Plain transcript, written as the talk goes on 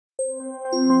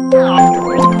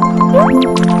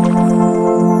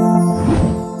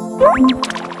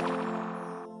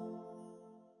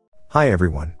Hi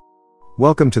everyone.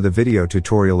 Welcome to the video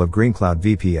tutorial of GreenCloud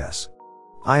VPS.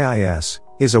 IIS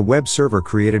is a web server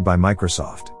created by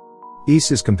Microsoft.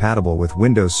 IIS is compatible with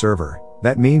Windows Server.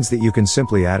 That means that you can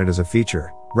simply add it as a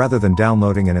feature, rather than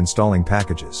downloading and installing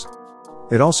packages.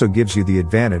 It also gives you the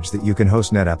advantage that you can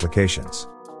host net applications.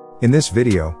 In this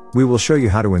video, we will show you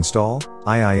how to install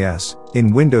IIS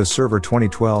in Windows Server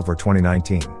 2012 or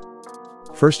 2019.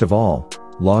 First of all,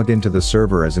 log into the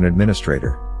server as an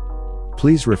administrator.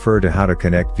 Please refer to how to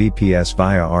connect VPS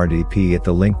via RDP at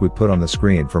the link we put on the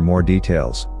screen for more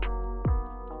details.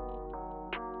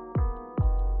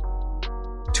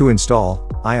 To install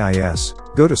IIS,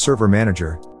 go to Server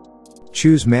Manager.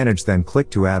 Choose Manage, then click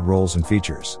to add roles and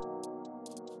features.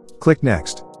 Click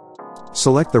Next.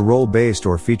 Select the role-based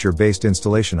or feature-based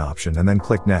installation option and then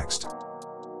click Next.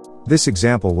 This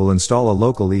example will install a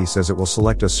local IIS as it will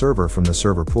select a server from the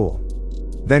server pool.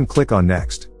 Then click on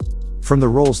Next. From the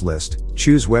roles list,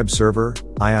 choose Web Server,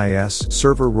 IIS,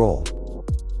 Server Role.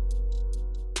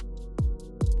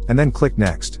 And then click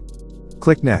Next.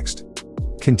 Click Next.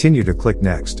 Continue to click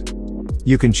Next.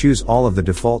 You can choose all of the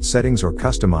default settings or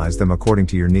customize them according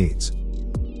to your needs.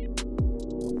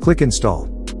 Click Install.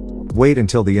 Wait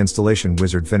until the installation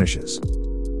wizard finishes.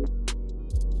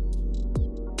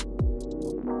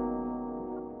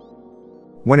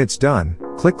 When it's done,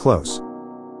 click Close.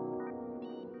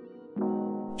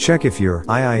 Check if your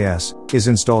IIS is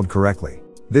installed correctly.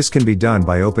 This can be done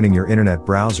by opening your internet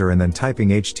browser and then typing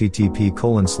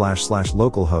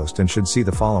http://localhost and should see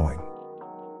the following.